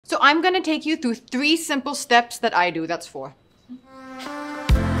So I'm gonna take you through 3 simple steps that I do. That's 4.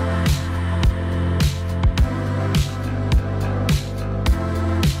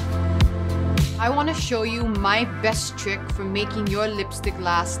 I want to show you my best trick for making your lipstick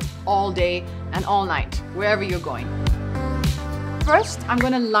last all day and all night, wherever you're going. First, I'm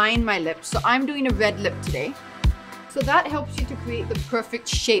going to line my lips. So I'm doing a red lip today. So that helps you to create the perfect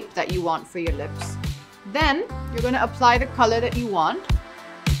shape that you want for your lips. Then you're going to apply the color that you want.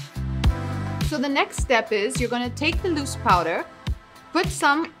 So the next step is you're going to take the loose powder, put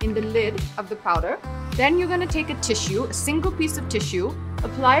some in the lid of the powder. Then you're going to take a tissue, a single piece of tissue,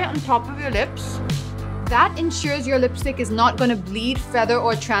 apply it on top of your lips. That ensures your lipstick is not going to bleed, feather,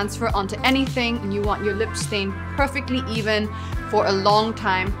 or transfer onto anything, and you want your lips stained perfectly even for a long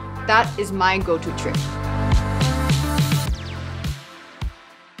time. That is my go-to trick.